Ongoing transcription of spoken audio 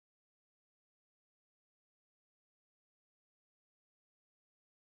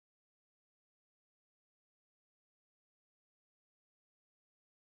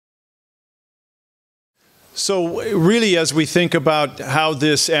So really, as we think about how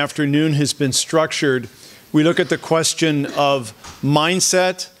this afternoon has been structured, we look at the question of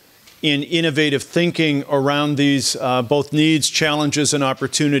mindset and innovative thinking around these both needs, challenges, and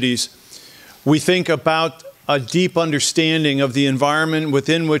opportunities. We think about a deep understanding of the environment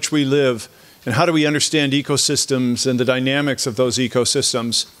within which we live, and how do we understand ecosystems and the dynamics of those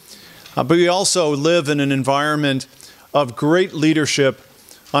ecosystems. But we also live in an environment of great leadership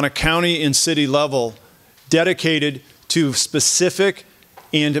on a county and city level dedicated to specific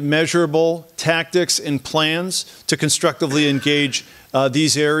and measurable tactics and plans to constructively engage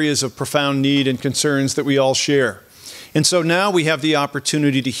these areas of profound need and concerns that we all share. And so now we have the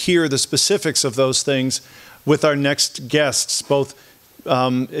opportunity to hear the specifics of those things with our next guests, both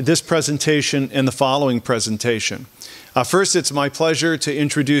this presentation and the following presentation. First, it's my pleasure to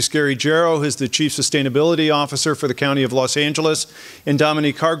introduce Gero, who is the Chief Sustainability Officer for the County of Los Angeles, and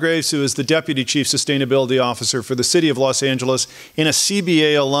Dominique Hargreaves, who is the Deputy Chief Sustainability Officer for the City of Los Angeles, and a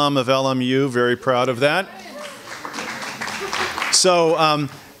CBA alum of LMU. Very proud of that. So,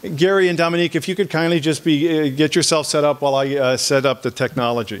 Gary and Dominique, if you could kindly just get yourself set up while I set up the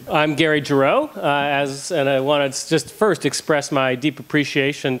technology. I'm Gero, and I want to just first express my deep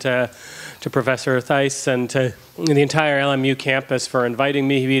appreciation to Professor Theis and to the entire LMU campus for inviting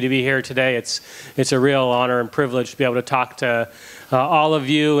me to be here today. It's a real honor and privilege to be able to talk to all of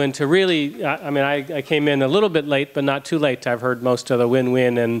you and to really, I came in a little bit late, but not too late. I've heard most of the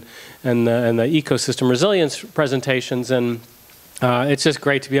win-win and the ecosystem resilience presentations, and it's just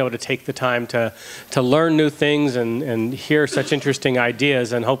great to be able to take the time to learn new things and hear such interesting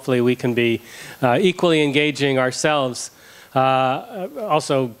ideas, and hopefully we can be equally engaging ourselves.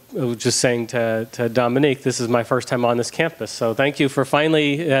 Also, just saying to Dominique, this is my first time on this campus, so thank you for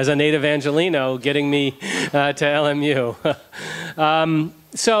finally, as a native Angelino, getting me to LMU.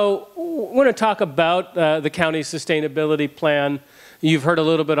 So, I want to talk about the county's sustainability plan. You've heard a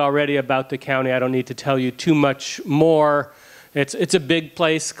little bit already about the county. I don't need to tell you too much more. It's a big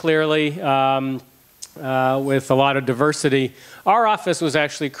place, clearly, with a lot of diversity. Our office was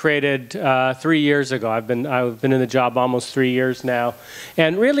actually created 3 years ago. I've been in the job almost 3 years now.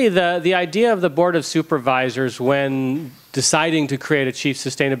 And really the idea of the Board of Supervisors when deciding to create a Chief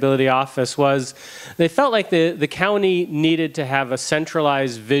Sustainability Office was they felt like the county needed to have a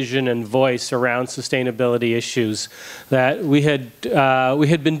centralized vision and voice around sustainability issues. That we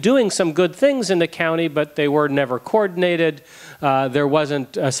had been doing some good things in the county, but they were never coordinated. There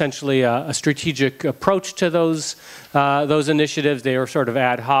wasn't essentially a strategic approach to those initiatives. They were sort of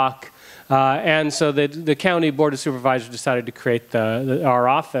ad hoc. And so the County Board of Supervisors decided to create our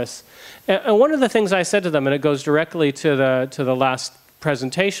office. And one of the things I said to them, and it goes directly to the last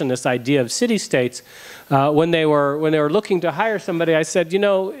presentation, this idea of city-states, when they were looking to hire somebody, I said, you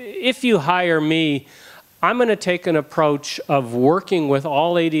know, if you hire me, I'm going to take an approach of working with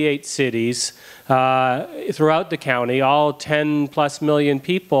all 88 cities throughout the county, all 10+ million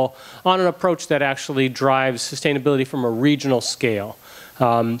people, on an approach that actually drives sustainability from a regional scale.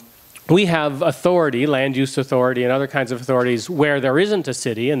 We have authority, land use authority and other kinds of authorities where there isn't a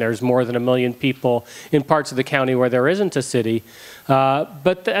city, and there's more than 1 million people in parts of the county where there isn't a city.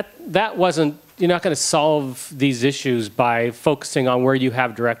 But that wasn't, you're not going to solve these issues by focusing on where you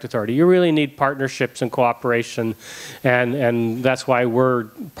have direct authority. You really need partnerships and cooperation, and that's why we're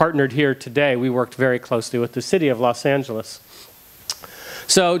partnered here today. We worked very closely with the City of Los Angeles.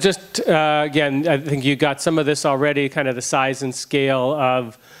 So just, again, I think you got some of this already, kind of the size and scale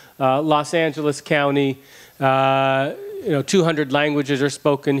of Los Angeles County. 200 languages are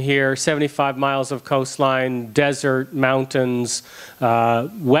spoken here, 75 miles of coastline, desert, mountains,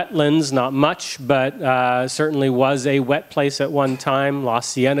 wetlands, not much, but certainly was a wet place at one time. La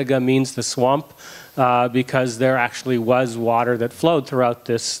Cienega means the swamp because there actually was water that flowed throughout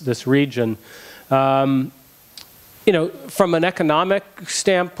this region. From an economic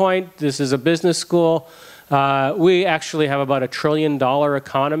standpoint, this is a business school. We actually have about $1 trillion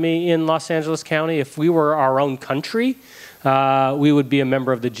economy in Los Angeles County. If we were our own country, we would be a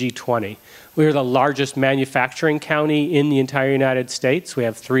member of the G20. We are the largest manufacturing county in the entire United States. We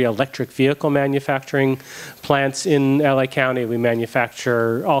have 3 electric vehicle manufacturing plants in LA County. We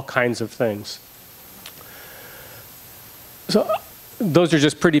manufacture all kinds of things. So, those are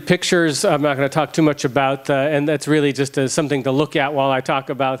just pretty pictures. I'm not going to talk too much about, and that's really just something to look at while I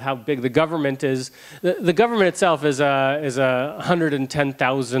talk about how big the government is. The government itself is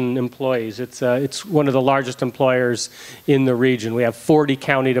 110,000 employees. It's one of the largest employers in the region. We have 40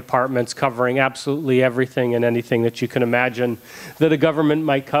 county departments covering absolutely everything and anything that you can imagine that a government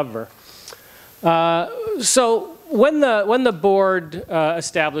might cover. So when the board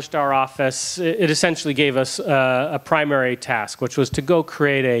established our office, it essentially gave us a primary task, which was to go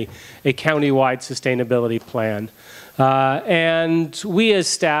create a county-wide sustainability plan. And we as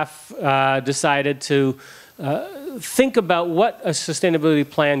staff decided to think about what a sustainability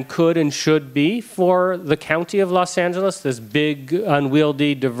plan could and should be for the county of Los Angeles, this big,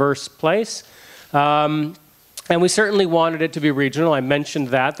 unwieldy, diverse place. And we certainly wanted it to be regional. I mentioned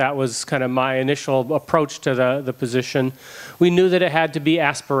that. That was kind of my initial approach to the position. We knew that it had to be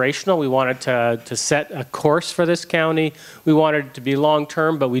aspirational. We wanted to set a course for this county. We wanted it to be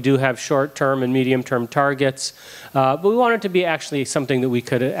long-term, but we do have short-term and medium-term targets. But we wanted it to be actually something that we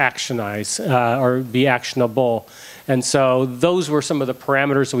could actionize or be actionable. And so those were some of the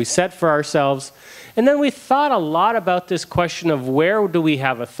parameters that we set for ourselves. And then we thought a lot about this question of where do we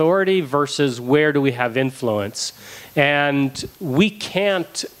have authority versus where do we have influence. And we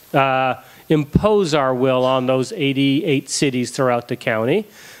can't impose our will on those 88 cities throughout the county.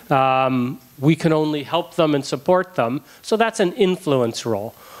 We can only help them and support them. So that's an influence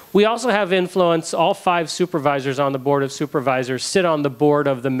role. We also have influence. All 5 supervisors on the Board of Supervisors sit on the board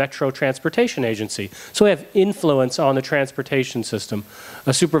of the Metro Transportation Agency. So we have influence on the transportation system.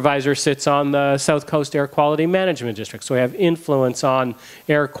 A supervisor sits on the South Coast Air Quality Management District. So we have influence on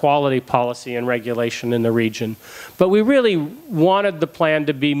air quality policy and regulation in the region. But we really wanted the plan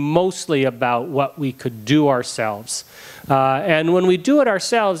to be mostly about what we could do ourselves. And when we do it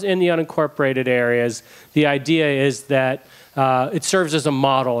ourselves in the unincorporated areas, the idea is that it serves as a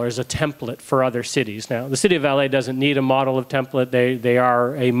model or as a template for other cities. Now, the city of LA doesn't need a model of template. They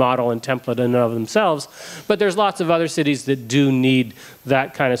are a model and template in and of themselves. But there's lots of other cities that do need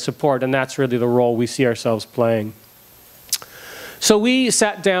that kind of support, and that's really the role we see ourselves playing. So we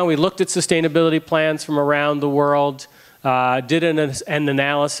sat down, we looked at sustainability plans from around the world, did an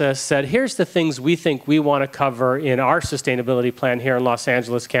analysis, said, here's the things we think we want to cover in our sustainability plan here in Los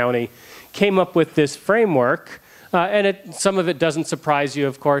Angeles County, came up with this framework. And some of it doesn't surprise you,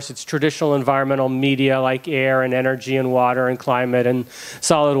 of course. It's traditional environmental media like air and energy and water and climate and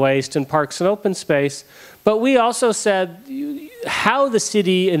solid waste and parks and open space. But we also said how the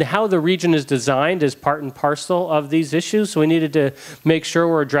city and how the region is designed is part and parcel of these issues. So we needed to make sure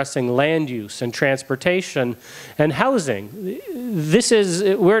we're addressing land use and transportation and housing.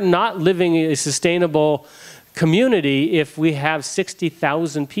 We're not living a sustainable community if we have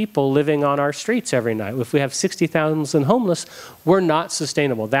 60,000 people living on our streets every night. If we have 60,000 homeless, we're not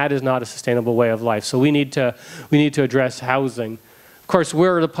sustainable. That is not a sustainable way of life. So we need to address housing. Of course,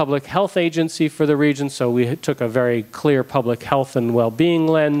 we're the public health agency for the region, so we took a very clear public health and well-being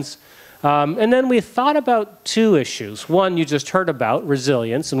lens. And then we thought about 2 issues. One you just heard about,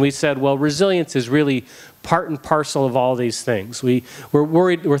 resilience, and we said, well, resilience is really part and parcel of all these things.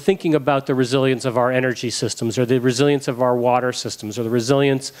 We're thinking about the resilience of our energy systems, or the resilience of our water systems, or the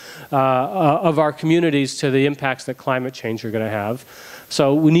resilience of our communities to the impacts that climate change are going to have.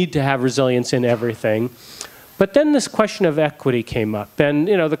 So we need to have resilience in everything. But then this question of equity came up. And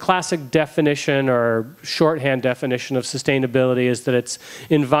the classic definition or shorthand definition of sustainability is that it's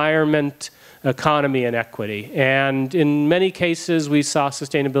environment, economy, and equity. And in many cases, we saw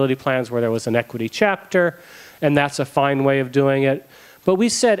sustainability plans where there was an equity chapter, and that's a fine way of doing it. But we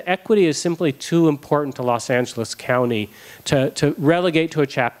said equity is simply too important to Los Angeles County to relegate to a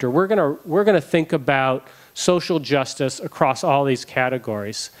chapter. We're gonna think about social justice across all these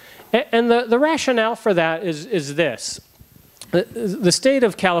categories. And the rationale for that is this. The state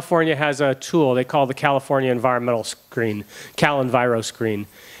of California has a tool they call the California Environmental Screen, CalEnviro Screen.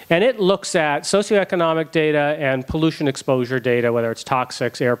 And it looks at socioeconomic data and pollution exposure data, whether it's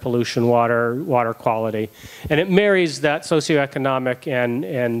toxics, air pollution, water quality. And it marries that socioeconomic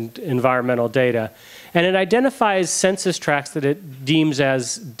and environmental data. And it identifies census tracts that it deems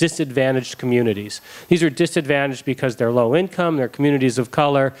as disadvantaged communities. These are disadvantaged because they're low income, they're communities of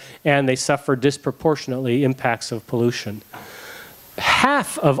color, and they suffer disproportionately impacts of pollution.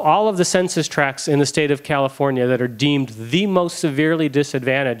 Half of all of the census tracts in the state of California that are deemed the most severely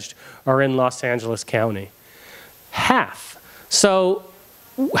disadvantaged are in Los Angeles County. Half. So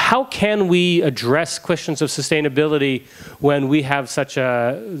how can we address questions of sustainability when we have such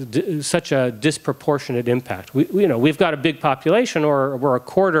a disproportionate impact? We've got a big population, or we're a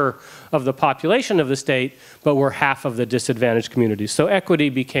quarter of the population of the state, but we're half of the disadvantaged communities. So equity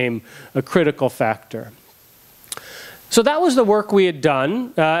became a critical factor. So that was the work we had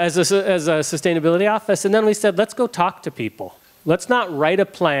done as a sustainability office, and then we said, let's go talk to people. Let's not write a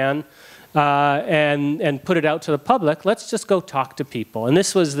plan and put it out to the public. Let's just go talk to people. And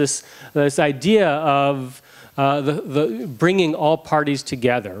this was this idea of the bringing all parties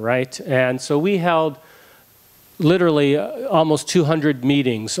together, right? And so we held literally almost 200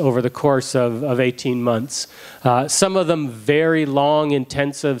 meetings over the course of 18 months. Some of them very long,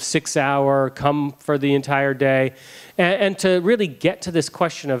 intensive, 6-hour, come for the entire day. And to really get to this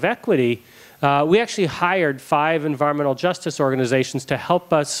question of equity, we actually hired 5 environmental justice organizations to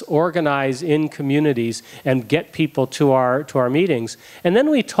help us organize in communities and get people to our meetings. And then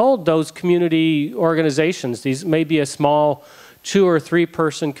we told those community organizations, these may be a small 2 or 3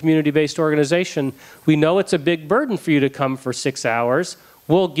 person community-based organization, we know it's a big burden for you to come for 6 hours.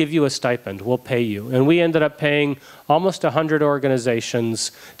 We'll give you a stipend, we'll pay you. And we ended up paying almost 100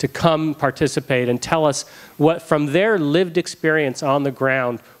 organizations to come participate and tell us what, from their lived experience on the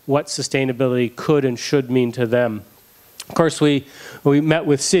ground, what sustainability could and should mean to them. Of course, we met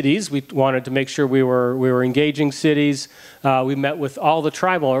with cities. We wanted to make sure we were engaging cities. We met with all the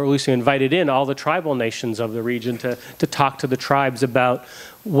tribal, or at least we invited in all the tribal nations of the region to talk to the tribes about,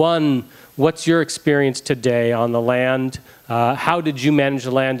 one, what's your experience today on the land? How did you manage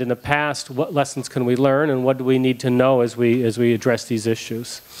the land in the past? What lessons can we learn? And what do we need to know as we address these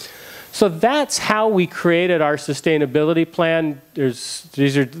issues? So that's how we created our sustainability plan.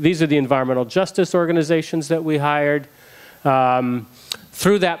 These are the environmental justice organizations that we hired.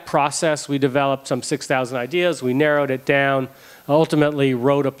 Through that process, we developed some 6,000 ideas. We narrowed it down, ultimately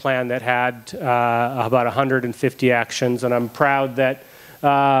wrote a plan that had about 150 actions. And I'm proud that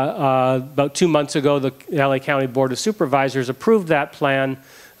about 2 months ago, the LA County Board of Supervisors approved that plan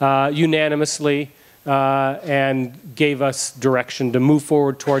unanimously and gave us direction to move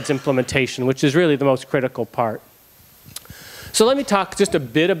forward towards implementation, which is really the most critical part. So let me talk just a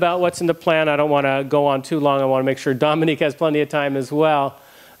bit about what's in the plan. I don't want to go on too long. I want to make sure Dominique has plenty of time as well.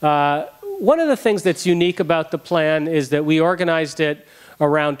 One of the things that's unique about the plan is that we organized it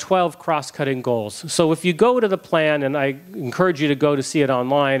around 12 cross-cutting goals. So if you go to the plan, and I encourage you to go to see it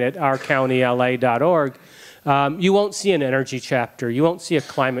online at ourcountyla.org, you won't see an energy chapter. You won't see a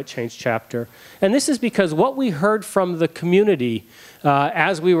climate change chapter. And this is because what we heard from the community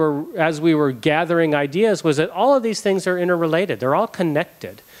as we were gathering ideas was that all of these things are interrelated. They're all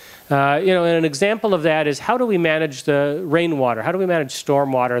connected. And an example of that is, how do we manage the rainwater? How do we manage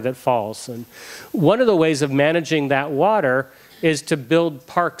stormwater that falls? And one of the ways of managing that water is to build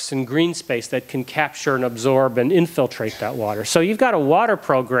parks and green space that can capture and absorb and infiltrate that water. So you've got a water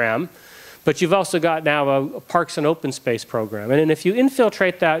program, but you've also got now a parks and open space program. And if you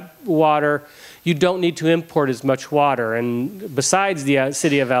infiltrate that water, you don't need to import as much water. And besides the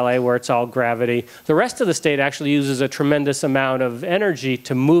city of LA, where it's all gravity, the rest of the state actually uses a tremendous amount of energy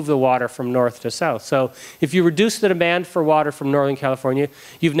to move the water from north to south. So if you reduce the demand for water from Northern California,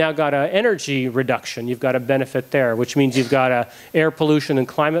 you've now got an energy reduction. You've got a benefit there, which means you've got a air pollution and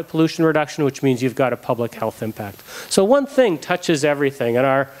climate pollution reduction, which means you've got a public health impact. So one thing touches everything, and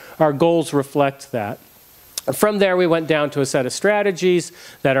our goals reflect that. From there, we went down to a set of strategies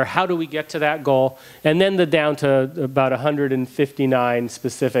that are, how do we get to that goal, and then down to about 159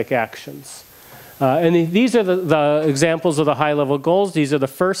 specific actions. And these are the examples of the high-level goals. These are the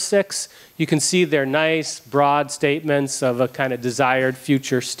first 6. You can see they're nice, broad statements of a kind of desired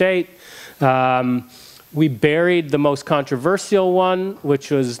future state. We buried the most controversial one, which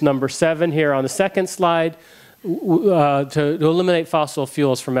was number 7 here on the second slide, to eliminate fossil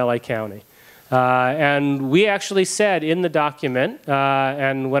fuels from LA County. And we actually said in the document,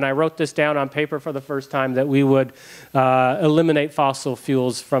 and when I wrote this down on paper for the first time, that we would eliminate fossil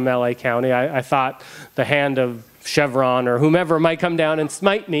fuels from LA County. I thought the hand of Chevron or whomever might come down and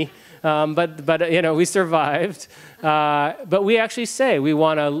smite me, but we survived. But we actually say we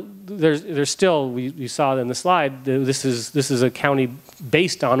want to. There's still, you saw in the slide, this is a county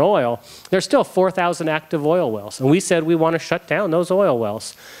based on oil. There's still 4,000 active oil wells, and we said we want to shut down those oil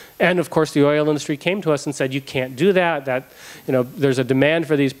wells. And of course, the oil industry came to us and said, you can't do that. There's a demand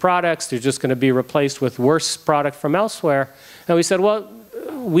for these products. They're just going to be replaced with worse product from elsewhere. And we said, well,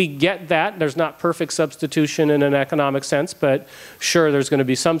 we get that. There's not perfect substitution in an economic sense, but sure, there's going to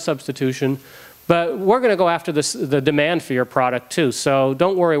be some substitution. But we're going to go after the demand for your product too. So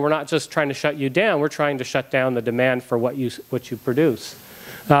don't worry, we're not just trying to shut you down. We're trying to shut down the demand for what you produce.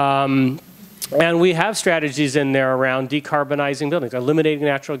 And we have strategies in there around decarbonizing buildings, eliminating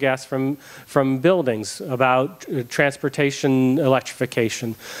natural gas from buildings, about transportation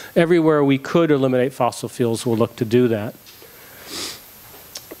electrification. Everywhere we could eliminate fossil fuels, we'll look to do that.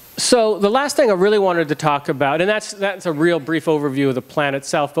 So the last thing I really wanted to talk about, and that's a real brief overview of the plan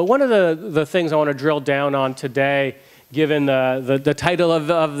itself, but one of the things I want to drill down on today, given the title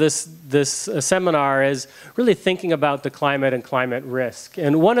of this seminar, is really thinking about the climate and climate risk.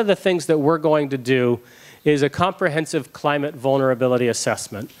 And one of the things that we're going to do is a comprehensive climate vulnerability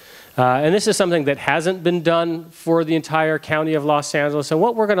assessment. And this is something that hasn't been done for the entire county of Los Angeles. And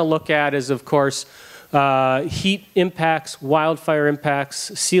what we're going to look at is, of course, heat impacts, wildfire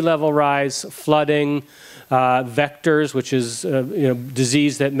impacts, sea level rise, flooding, vectors, which is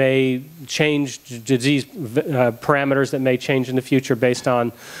disease that may change, disease parameters that may change in the future based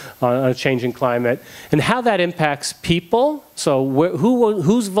on a changing climate, and how that impacts people. So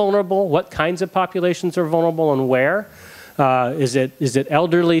who's vulnerable, what kinds of populations are vulnerable, and where? Is it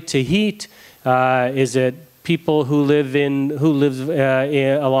elderly to heat? Is it people who live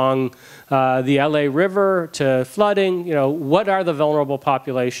along the LA River to flooding? What are the vulnerable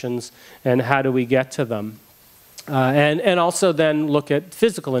populations and how do we get to them? And also then look at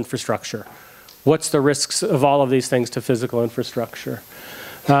physical infrastructure. What's the risks of all of these things to physical infrastructure?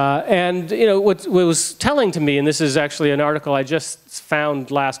 And what was telling to me, and this is actually an article I just found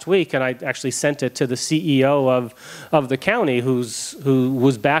last week, and I actually sent it to the CEO of the county, who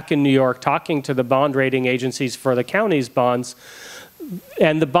was back in New York talking to the bond rating agencies for the county's bonds.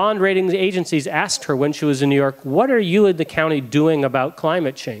 And the bond rating agencies asked her when she was in New York, what are you in the county doing about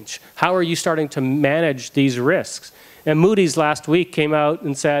climate change? How are you starting to manage these risks? And Moody's last week came out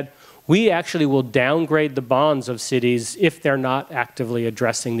and said, we actually will downgrade the bonds of cities if they're not actively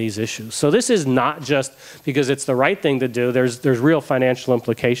addressing these issues. So this is not just because it's the right thing to do, there's real financial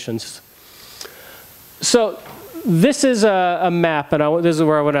implications. So this is a map, and this is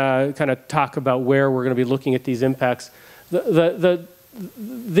where I want to kind of talk about where we're going to be looking at these impacts.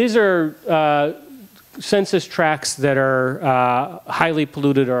 These are census tracts that are highly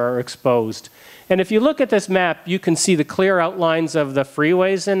polluted or are exposed. And if you look at this map, you can see the clear outlines of the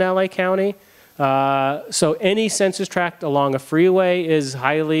freeways in LA County. So any census tract along a freeway is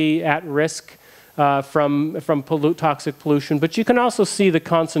highly at risk from toxic pollution. But you can also see the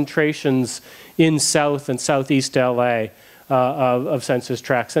concentrations in South and Southeast LA of census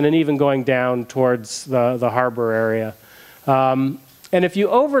tracts, and then even going down towards the harbor area. And if you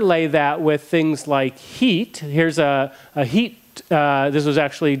overlay that with things like heat, here's a heat. This was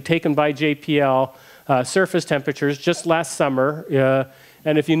actually taken by JPL, surface temperatures just last summer.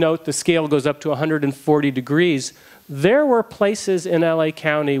 And if you note, the scale goes up to 140 degrees. There were places in LA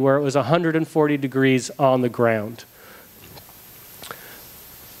County where it was 140 degrees on the ground.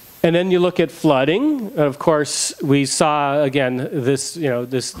 And then you look at flooding. Of course, we saw, again, this,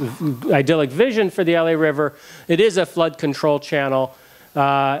 this idyllic vision for the LA River. It is a flood control channel.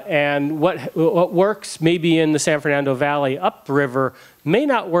 And what works maybe in the San Fernando Valley upriver may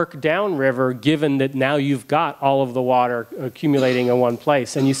not work downriver, given that now you've got all of the water accumulating in one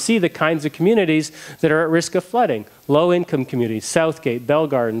place. And you see the kinds of communities that are at risk of flooding. Low-income communities, Southgate, Bell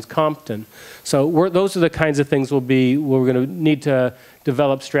Gardens, Compton. So those are the kinds of things we're going to need to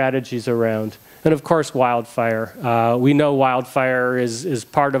develop strategies around. And of course, wildfire. We know wildfire is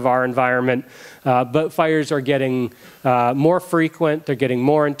part of our environment, but fires are getting more frequent, they're getting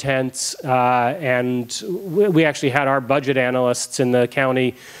more intense, and we actually had our budget analysts in the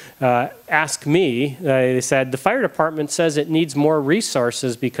county ask me, they said, the fire department says it needs more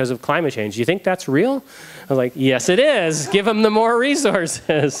resources because of climate change. Do you think that's real? I was like, yes, it is. Give them the more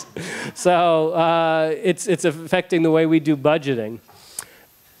resources. So it's affecting the way we do budgeting.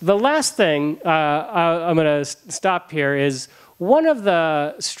 The last thing I'm going to stop here is one of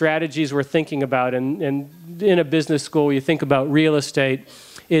the strategies we're thinking about, and in a business school you think about real estate,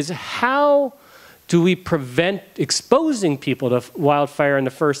 is how do we prevent exposing people to wildfire in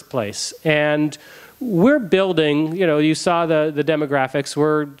the first place? And we're building, you saw the demographics,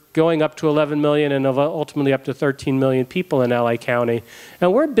 we're going up to 11 million and ultimately up to 13 million people in LA County.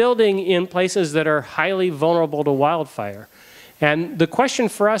 And we're building in places that are highly vulnerable to wildfire. And the question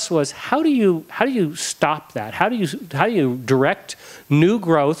for us was, how do you stop that? How do you direct new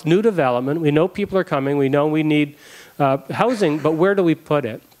growth, new development? We know people are coming. We know we need housing, but where do we put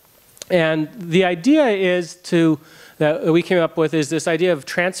it? And the idea that we came up with is this idea of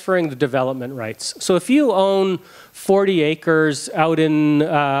transferring the development rights. So if you own 40 acres out in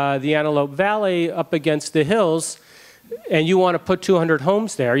the Antelope Valley up against the hills, and you want to put 200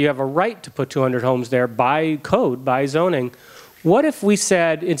 homes there, you have a right to put 200 homes there by code, by zoning. What if we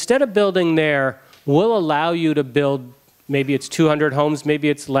said, instead of building there, we'll allow you to build, maybe it's 200 homes, maybe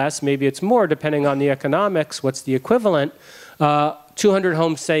it's less, maybe it's more, depending on the economics, what's the equivalent, 200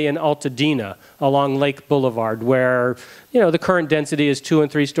 homes, say, in Altadena along Lake Boulevard, where the current density is 2-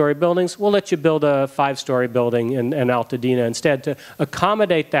 and 3-story buildings. We'll let you build a 5-story building in Altadena instead to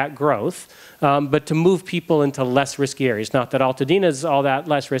accommodate that growth, but to move people into less risky areas. Not that Altadena is all that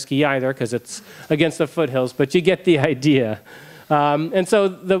less risky either, because it's against the foothills, but you get the idea. And so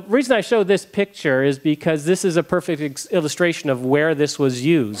the reason I show this picture is because this is a perfect illustration of where this was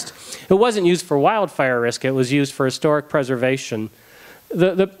used. It wasn't used for wildfire risk, it was used for historic preservation.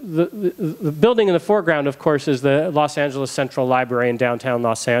 The building in the foreground, of course, is the Los Angeles Central Library in downtown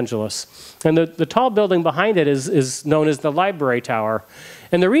Los Angeles. And the tall building behind it is known as the Library Tower.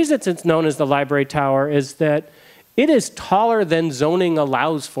 And the reason it's known as the Library Tower is that it is taller than zoning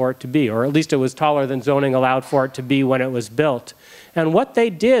allows for it to be, or at least it was taller than zoning allowed for it to be when it was built. And what they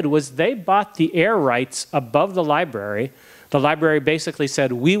did was they bought the air rights above the library. The library basically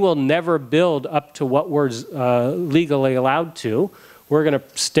said, we will never build up to what we're legally allowed to. We're going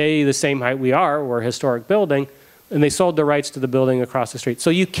to stay the same height we are. We're a historic building. And they sold the rights to the building across the street. So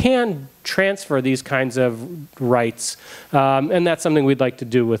you can transfer these kinds of rights. And that's something we'd like to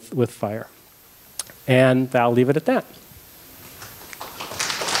do with fire. And I'll leave it at that.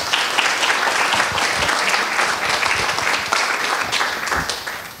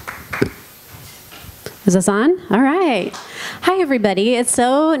 Is this on? All right. Hi, everybody. It's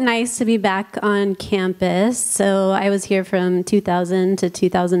so nice to be back on campus. So I was here from 2000 to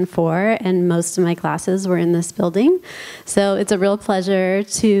 2004, and most of my classes were in this building. So it's a real pleasure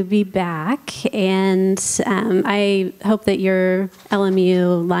to be back. And I hope that your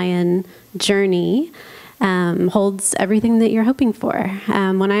LMU Lion journey holds everything that you're hoping for.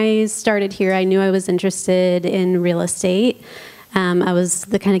 When I started here, I knew I was interested in real estate. I was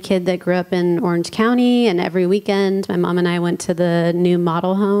the kind of kid that grew up in Orange County, and every weekend my mom and I went to the new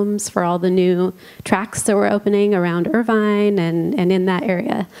model homes for all the new tracks that were opening around Irvine and in that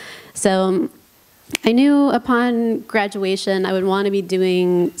area. So I knew upon graduation I would want to be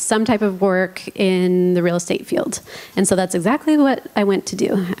doing some type of work in the real estate field. And so that's exactly what I went to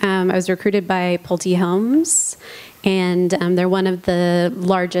do. I was recruited by Pulte Homes, and they're one of the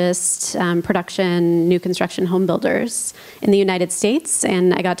largest production new construction home builders in the United States.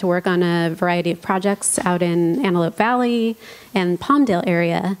 And I got to work on a variety of projects out in Antelope Valley and Palmdale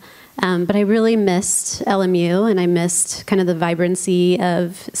area. But I really missed LMU, and I missed kind of the vibrancy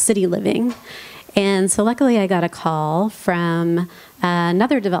of city living. And so luckily I got a call from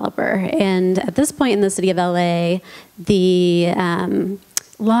another developer. And at this point in the city of LA, the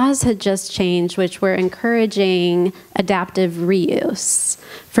laws had just changed, which were encouraging adaptive reuse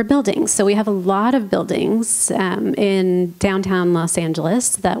for buildings. So we have a lot of buildings in downtown Los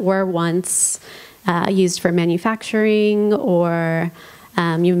Angeles that were once used for manufacturing, or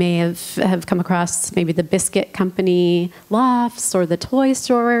you may have come across maybe the biscuit company lofts or the toy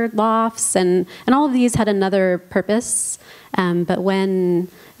store lofts, and all of these had another purpose. But when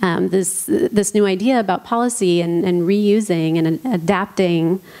this new idea about policy and reusing and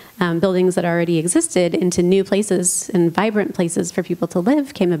adapting buildings that already existed into new places and vibrant places for people to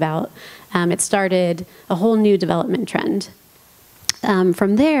live came about, it started a whole new development trend.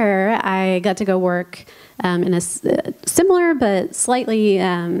 From there, I got to go work in a similar but slightly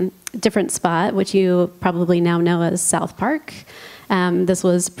different spot, which you probably now know as South Park. This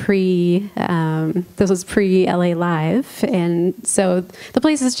was pre LA Live, and so the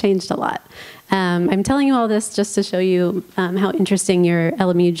place has changed a lot. I'm telling you all this just to show you how interesting your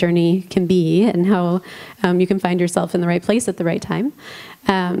LMU journey can be, and how you can find yourself in the right place at the right time.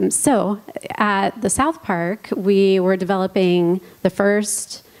 So at the South Park, we were developing the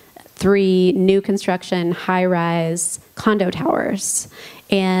first 3 new construction high-rise condo towers.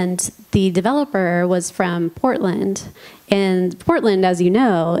 And the developer was from Portland. And Portland, as you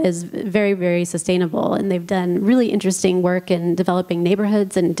know, is very, very sustainable. And they've done really interesting work in developing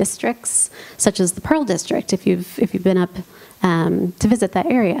neighborhoods and districts, such as the Pearl District, if you've been up to visit that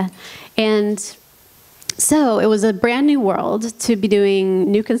area. And so it was a brand new world to be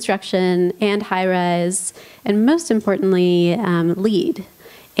doing new construction and high-rise, and most importantly, LEED.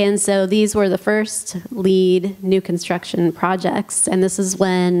 And so these were the first LEED new construction projects, and this is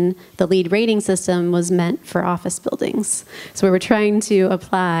when the LEED rating system was meant for office buildings. So we were trying to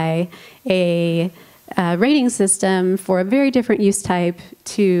apply a rating system for a very different use type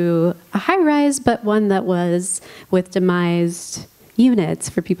to a high-rise, but one that was with demised units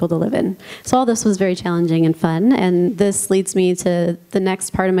for people to live in. So all this was very challenging and fun, and this leads me to the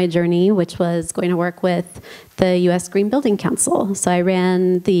next part of my journey, which was going to work with the U.S. Green Building Council. So I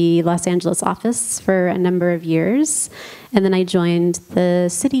ran the Los Angeles office for a number of years, and then I joined the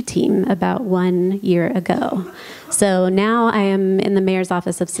city team about 1 year ago. So now I am in the Mayor's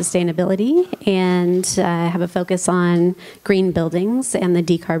Office of Sustainability, and I have a focus on green buildings and the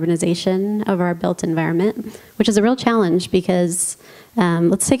decarbonization of our built environment, which is a real challenge because,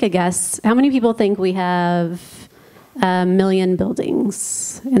 let's take a guess. How many people think we have 1 million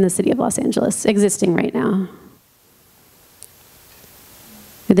buildings in the city of Los Angeles existing right now?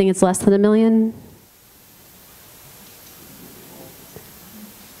 I think it's less than 1 million.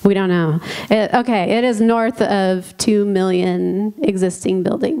 We don't know. Okay, it is north of 2 million existing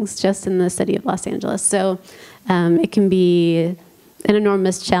buildings just in the city of Los Angeles. So it can be an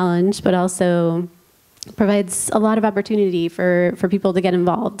enormous challenge, but also provides a lot of opportunity for people to get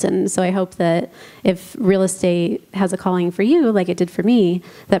involved. And so I hope that if real estate has a calling for you, like it did for me,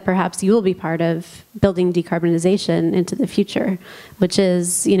 that perhaps you will be part of building decarbonization into the future, which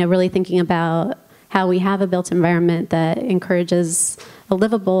is, you know, really thinking about how we have a built environment that encourages a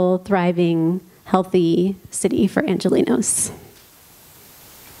livable, thriving, healthy city for Angelenos.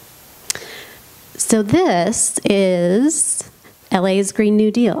 So this is LA's Green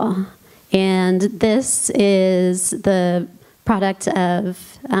New Deal. And this is the product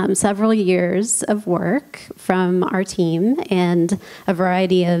of several years of work from our team and a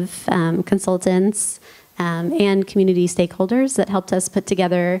variety of consultants and community stakeholders that helped us put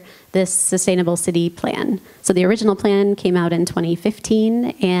together this sustainable city plan. So the original plan came out in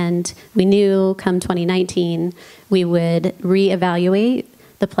 2015, and we knew come 2019 we would reevaluate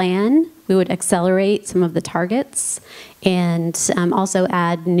the plan, we would accelerate some of the targets, and also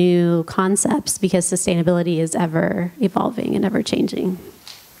add new concepts because sustainability is ever evolving and ever changing.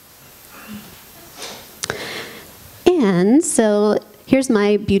 And so here's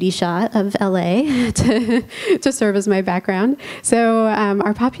my beauty shot of LA to serve as my background. So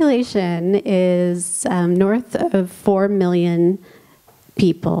our population is north of 4 million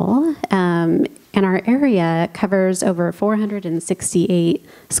people, and our area covers over 468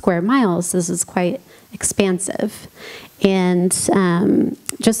 square miles. This is quite expansive. And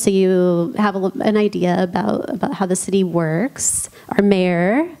just so you have an idea about how the city works, our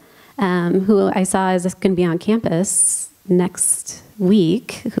mayor, who I saw is going to be on campus next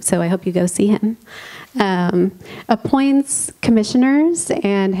week, so I hope you go see him, appoints commissioners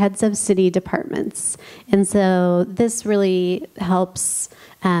and heads of city departments. And so this really helps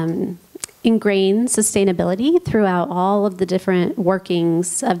ingrain sustainability throughout all of the different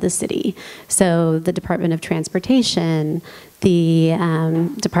workings of the city. So the Department of Transportation, the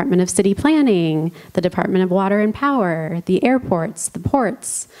Department of City Planning, the Department of Water and Power, the airports, the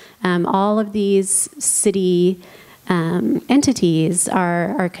ports, all of these city entities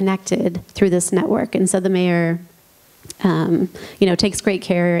are connected through this network. And so the mayor takes great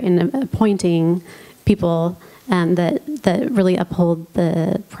care in appointing people that really uphold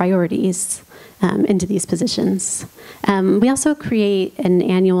the priorities into these positions. We also create an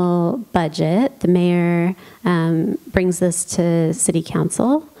annual budget. The mayor brings this to city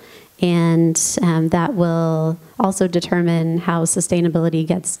council, and that will also determine how sustainability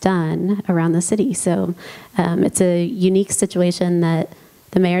gets done around the city. So it's a unique situation that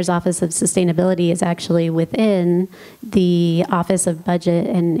the Mayor's Office of Sustainability is actually within the Office of Budget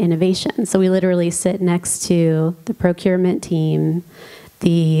and Innovation. So we literally sit next to the procurement team,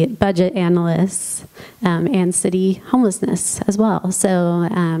 the budget analysts, and city homelessness as well. So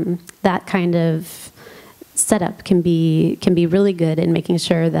that kind of setup can be really good in making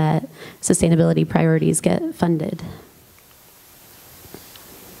sure that sustainability priorities get funded.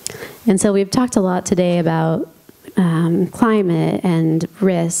 And so we've talked a lot today about climate and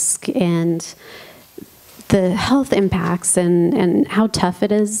risk and the health impacts and how tough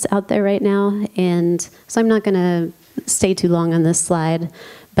it is out there right now. And so I'm not going to stay too long on this slide,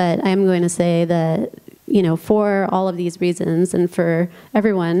 but I am going to say that, you know, for all of these reasons and for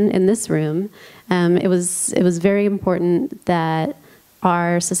everyone in this room, it was very important that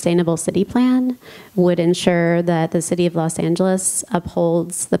our sustainable city plan would ensure that the city of Los Angeles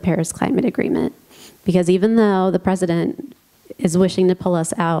upholds the Paris Climate Agreement. Because even though the president is wishing to pull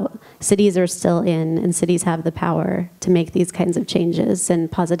us out, cities are still in, and cities have the power to make these kinds of changes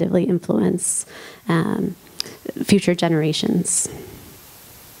and positively influence future generations.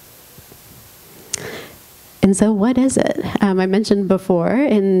 And so what is it? I mentioned before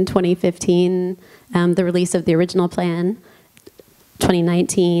in 2015, the release of the original plan,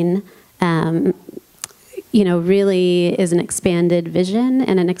 2019, really is an expanded vision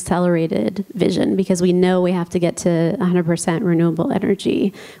and an accelerated vision, because we know we have to get to 100% renewable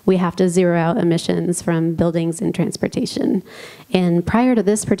energy. We have to zero out emissions from buildings and transportation. And prior to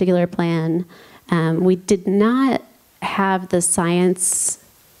this particular plan, we did not have the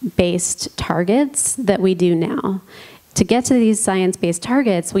science-based targets that we do now. To get to these science-based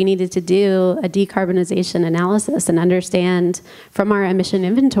targets, we needed to do a decarbonization analysis and understand from our emission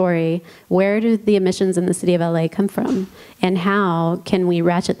inventory, where do the emissions in the city of LA come from? And how can we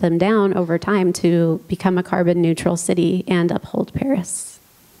ratchet them down over time to become a carbon neutral city and uphold Paris?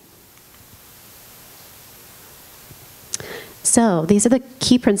 So these are the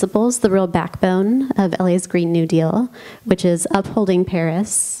key principles, the real backbone of LA's Green New Deal, which is upholding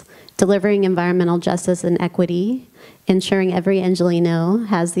Paris, delivering environmental justice and equity, ensuring every Angelino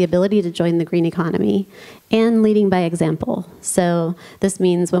has the ability to join the green economy, and leading by example. So this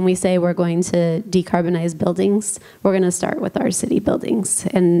means when we say we're going to decarbonize buildings, we're going to start with our city buildings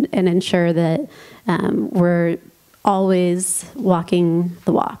and ensure that we're always walking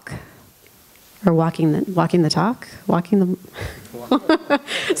the walk. Or walking the talk,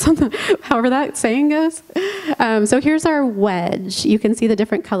 something, however that saying goes. So here's our wedge. You can see the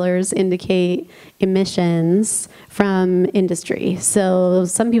different colors indicate emissions from industry. So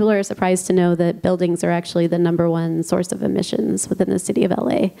some people are surprised to know that buildings are actually the #1 source of emissions within the city of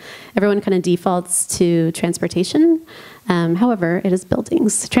LA. Everyone kind of defaults to transportation. However, it is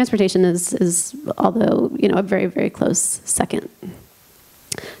buildings. Transportation is although, a very, very close second.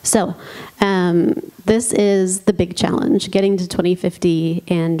 So this is the big challenge, getting to 2050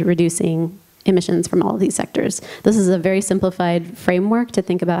 and reducing emissions from all of these sectors. This is a very simplified framework to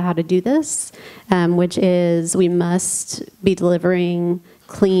think about how to do this, which is we must be delivering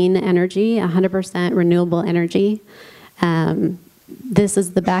clean energy, 100% renewable energy. This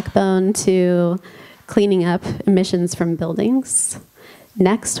is the backbone to cleaning up emissions from buildings.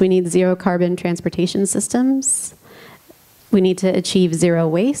 Next, we need zero carbon transportation systems. We need to achieve zero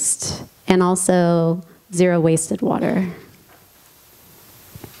waste and also zero wasted water.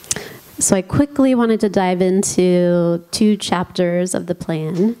 So I quickly wanted to dive into 2 chapters of the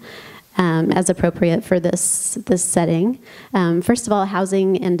plan as appropriate for this setting. First of all,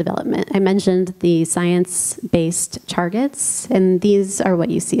 housing and development. I mentioned the science-based targets, and these are what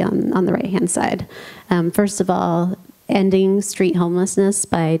you see on the right-hand side. First of all, ending street homelessness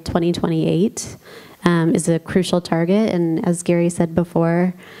by 2028. Is a crucial target, and as Gary said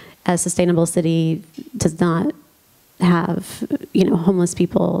before, a sustainable city does not have homeless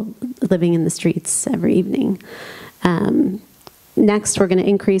people living in the streets every evening. Next, we're going to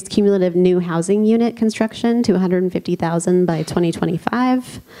increase cumulative new housing unit construction to 150,000 by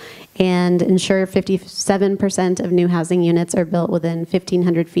 2025 and ensure 57% of new housing units are built within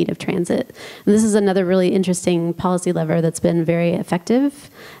 1,500 feet of transit. And this is another really interesting policy lever that's been very effective.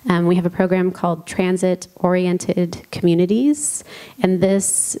 We have a program called Transit-Oriented Communities, and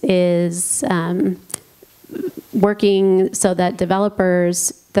this is working so that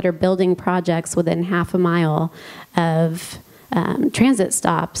developers that are building projects within half a mile of transit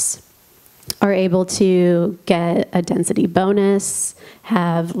stops are able to get a density bonus,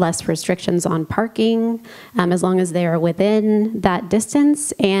 have less restrictions on parking, as long as they are within that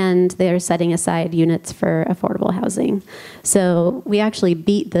distance and they're setting aside units for affordable housing. So we actually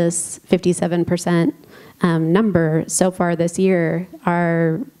beat this 57% number so far this year.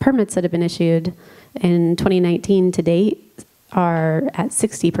 Our permits that have been issued in 2019 to date are at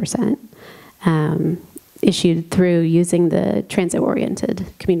 60%. Issued through using the transit-oriented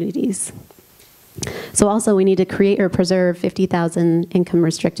communities. So also we need to create or preserve 50,000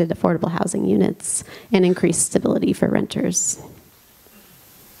 income-restricted affordable housing units and increase stability for renters.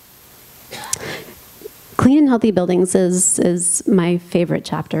 Clean and healthy buildings is my favorite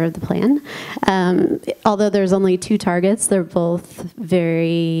chapter of the plan. Although there's only 2 targets, they're both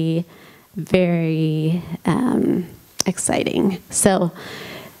very, very exciting. So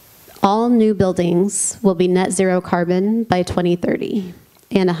all new buildings will be net zero carbon by 2030,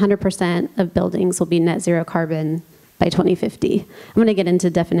 and 100% of buildings will be net zero carbon by 2050. I'm going to get into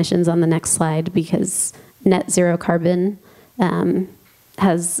definitions on the next slide because net zero carbon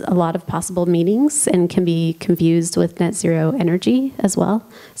has a lot of possible meanings and can be confused with net zero energy as well.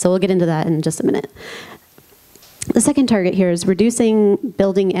 So we'll get into that in just a minute. The second target here is reducing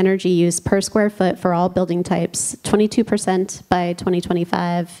building energy use per square foot for all building types, 22% by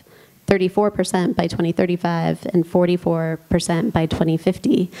 2025, 34% by 2035, and 44% by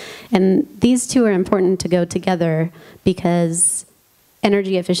 2050. And these 2 are important to go together because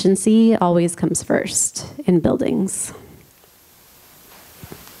energy efficiency always comes first in buildings.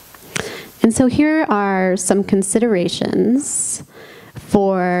 And so here are some considerations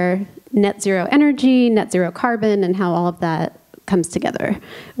for net zero energy, net zero carbon, and how all of that comes together.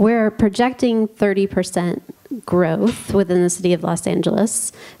 We're projecting 30% growth within the city of Los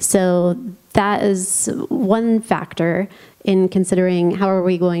Angeles. So that is one factor in considering how are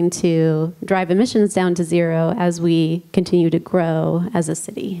we going to drive emissions down to zero as we continue to grow as a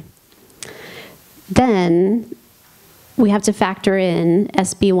city. Then we have to factor in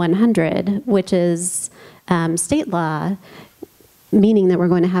SB 100, which is state law, meaning that we're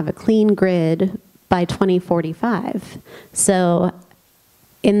going to have a clean grid by 2045. So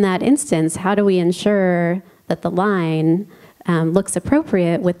in that instance, how do we ensure that the line looks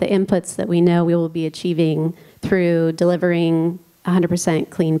appropriate with the inputs that we know we will be achieving through delivering 100%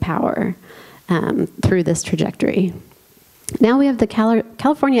 clean power through this trajectory. Now we have the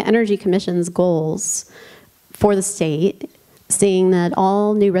California Energy Commission's goals for the state, seeing that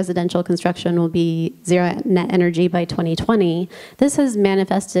all new residential construction will be zero net energy by 2020. This has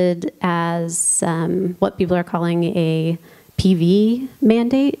manifested as what people are calling a PV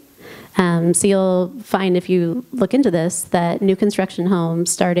mandate. So you'll find if you look into this that new construction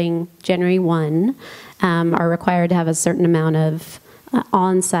homes starting January 1 are required to have a certain amount of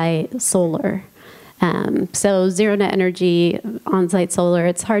on-site solar. So zero net energy, on-site solar,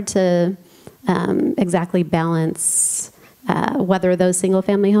 it's hard to exactly balance whether those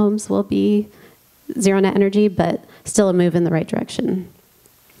single-family homes will be zero net energy, but still a move in the right direction.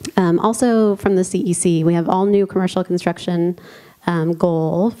 Also from the CEC, we have all new commercial construction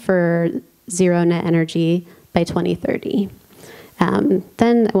goal for zero net energy by 2030.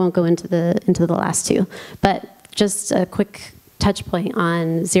 Then I won't go into the last two, but just a quick touch point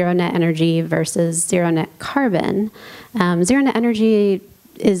on zero net energy versus zero net carbon. Zero net energy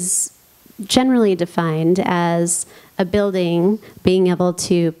is generally defined as a building being able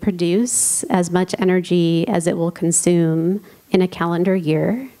to produce as much energy as it will consume in a calendar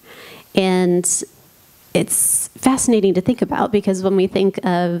year. And it's fascinating to think about because when we think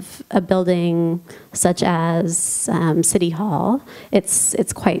of a building such as City Hall,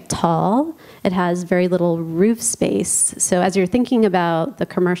 it's quite tall. It has very little roof space. So as you're thinking about the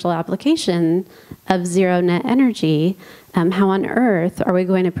commercial application of zero net energy, how on earth are we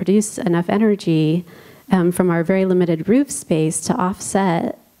going to produce enough energy from our very limited roof space to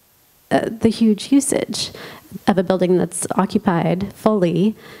offset the huge usage of a building that's occupied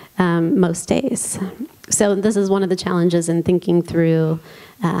fully most days? So this is one of the challenges in thinking through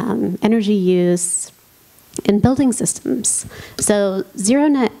energy use in building systems. So zero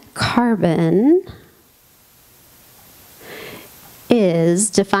net carbon is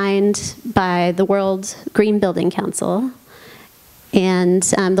defined by the World Green Building Council. And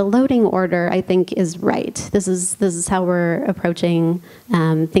the loading order, I think, is right. This is how we're approaching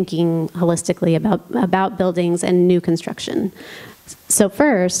thinking holistically about buildings and new construction. So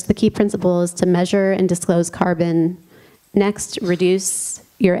first, the key principle is to measure and disclose carbon. Next, reduce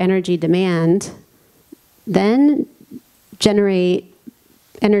your energy demand. Then generate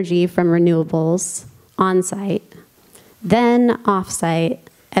energy from renewables on-site, then off-site,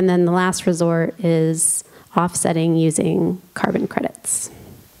 and then the last resort is offsetting using carbon credits.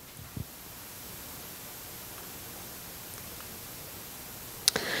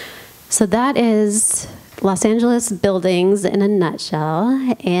 So that is Los Angeles buildings in a nutshell.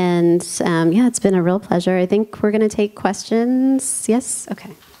 And yeah, it's been a real pleasure. I think we're going to take questions. Yes? Okay.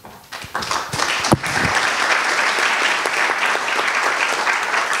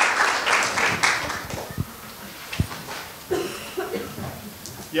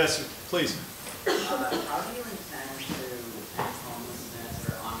 Yes, please. How do you intend to end homelessness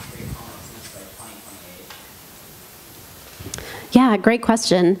or on-street homelessness by 2028? Yeah, great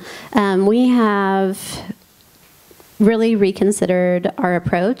question. We have really reconsidered our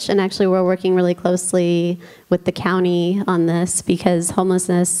approach, and actually we're working really closely with the county on this because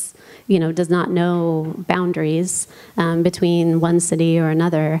homelessness, does not know boundaries between one city or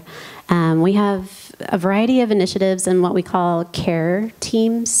another. We have a variety of initiatives in what we call care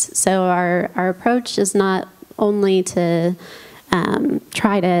teams. So our approach is not only to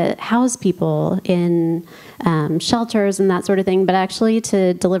try to house people in shelters and that sort of thing, but actually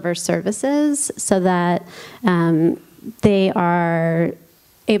to deliver services so that they are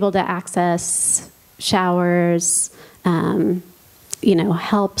able to access showers,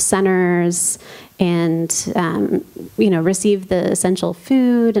 help centers, and receive the essential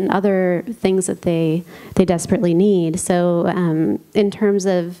food and other things that they desperately need. So in terms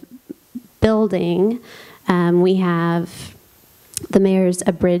of building, we have the mayor's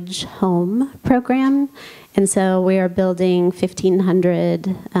A Bridge Home program, and so we are building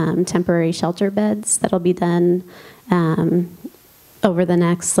 1,500 temporary shelter beds that'll be done over the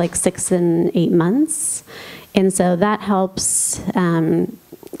next 6 and 8 months. And so that helps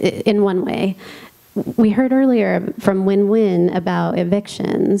in one way. We heard earlier from Win-Win about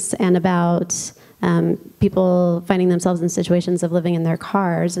evictions and about people finding themselves in situations of living in their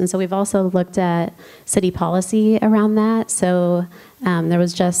cars. And so we've also looked at city policy around that. So there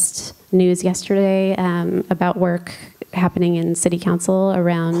was just news yesterday about work happening in city council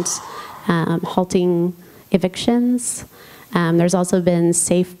around halting evictions. There's also been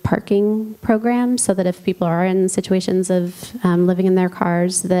safe parking programs so that if people are in situations of living in their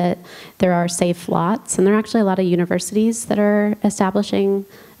cars, that there are safe lots. And there are actually a lot of universities that are establishing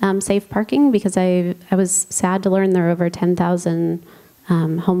safe parking, because I was sad to learn there are over 10,000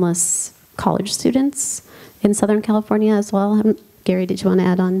 homeless college students in Southern California as well. Gary, did you want to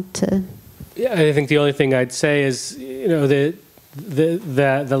add on to? Yeah, I think the only thing I'd say is, the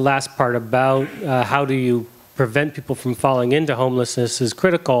last part about how do you prevent people from falling into homelessness is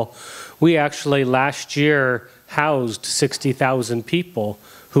critical. We actually last year housed 60,000 people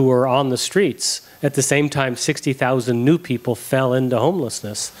who were on the streets. At the same time, 60,000 new people fell into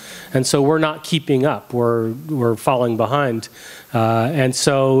homelessness. And so we're not keeping up, we're falling behind. And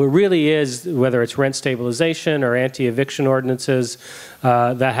so it really is, whether it's rent stabilization or anti-eviction ordinances,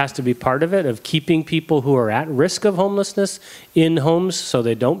 that has to be part of it, of keeping people who are at risk of homelessness in homes so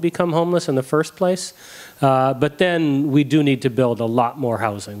they don't become homeless in the first place. But then we do need to build a lot more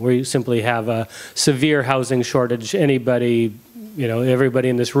housing. We simply have a severe housing shortage. Everybody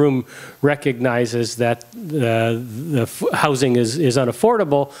in this room recognizes that the housing is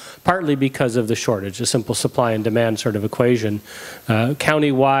unaffordable, partly because of the shortage, a simple supply and demand sort of equation.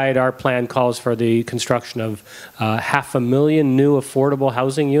 Countywide, our plan calls for the construction of 500,000 new affordable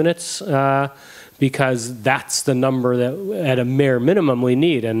housing units, because that's the number that, at a mere minimum, we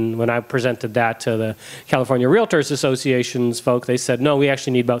need. And when I presented that to the California Realtors Association's folk, they said, no, we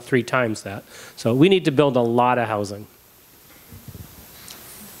actually need about 3 times that. So we need to build a lot of housing.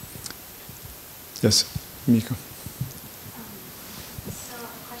 Yes, Miko. So a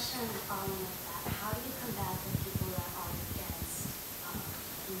question following with that, how do you combat the people that are against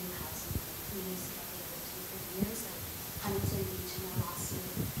new housing, communities that they lived in for years, like Huntington Beach in a lawsuit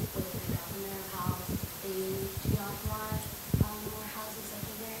with the governor, how they do not want more houses like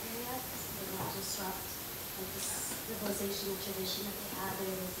in their area, because they want to disrupt like this civilizational tradition that they have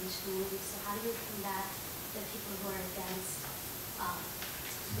in these communities. So how do you combat the people who are against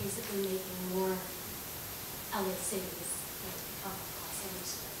basically making more LA cities become Los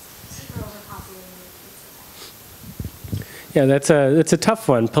Angeles, super overpopulated, things like that? Yeah, that's a tough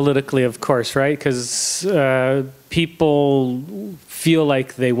one politically, of course, right? Because people feel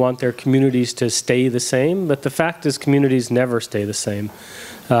like they want their communities to stay the same, but the fact is communities never stay the same.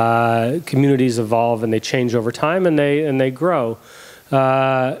 Communities evolve and they change over time, and they grow.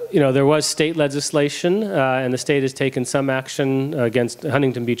 There was state legislation, and the state has taken some action against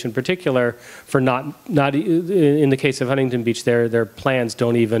Huntington Beach in particular for not in the case of Huntington Beach, their plans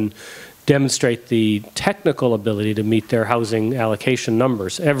don't even demonstrate the technical ability to meet their housing allocation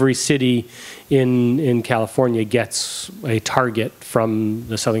numbers. Every city in California gets a target from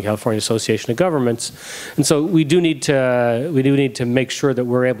the Southern California Association of Governments, and so we do need to make sure that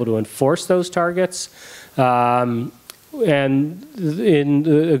we're able to enforce those targets. And in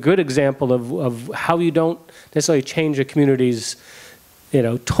a good example of how you don't necessarily change a community's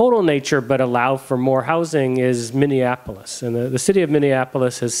total nature but allow for more housing is Minneapolis. And the city of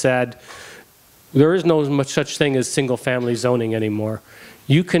Minneapolis has said there is no much such thing as single-family zoning anymore.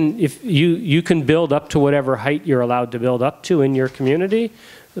 You can build up to whatever height you're allowed to build up to in your community.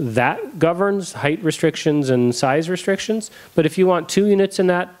 That governs height restrictions and size restrictions. But if you want 2 units in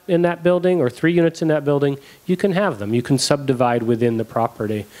that building or 3 units in that building, you can have them. You can subdivide within the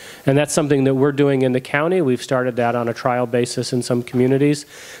property. And that's something that we're doing in the county. We've started that on a trial basis in some communities.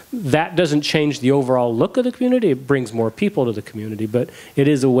 That doesn't change the overall look of the community. It brings more people to the community, but it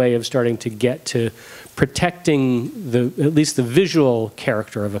is a way of starting to get to protecting at least the visual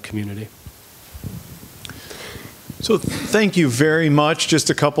character of a community. So thank you very much.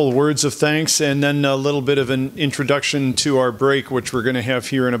 Just a couple of words of thanks and then a little bit of an introduction to our break, which we're going to have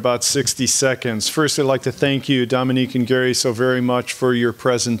here in about 60 seconds. First, I'd like to thank you, Dominique and Gary, so very much for your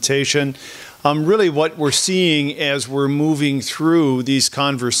presentation. Really what we're seeing as we're moving through these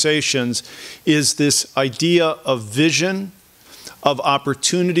conversations is this idea of vision, of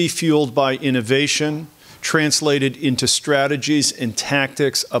opportunity fueled by innovation, translated into strategies and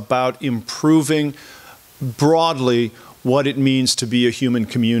tactics about improving broadly what it means to be a human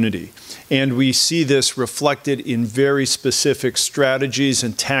community. And we see this reflected in very specific strategies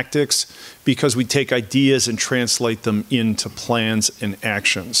and tactics because we take ideas and translate them into plans and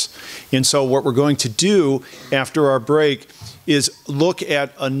actions. And so what we're going to do after our break is look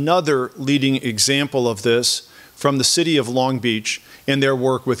at another leading example of this from the city of Long Beach and their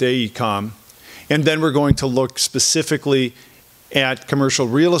work with AECOM. And then we're going to look specifically at commercial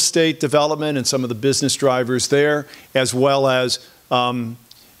real estate development and some of the business drivers there, as well as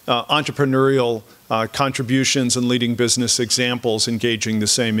entrepreneurial contributions and leading business examples engaging the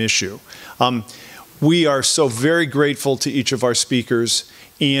same issue. We are so very grateful to each of our speakers.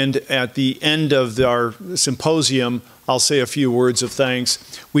 And at the end of our symposium, I'll say a few words of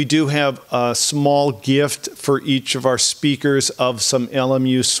thanks. We do have a small gift for each of our speakers of some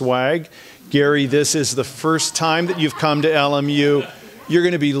LMU swag. Gary, this is the first time that you've come to LMU. You're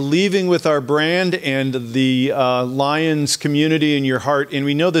going to be leaving with our brand and the Lions community in your heart. And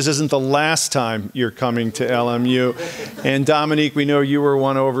we know this isn't the last time you're coming to LMU. And Dominique, we know you were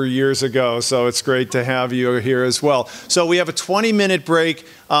one over years ago, so it's great to have you here as well. So we have a 20-minute break.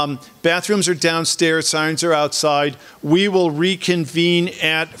 Bathrooms are downstairs, signs are outside. We will reconvene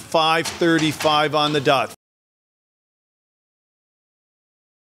at 5:35 on the dot.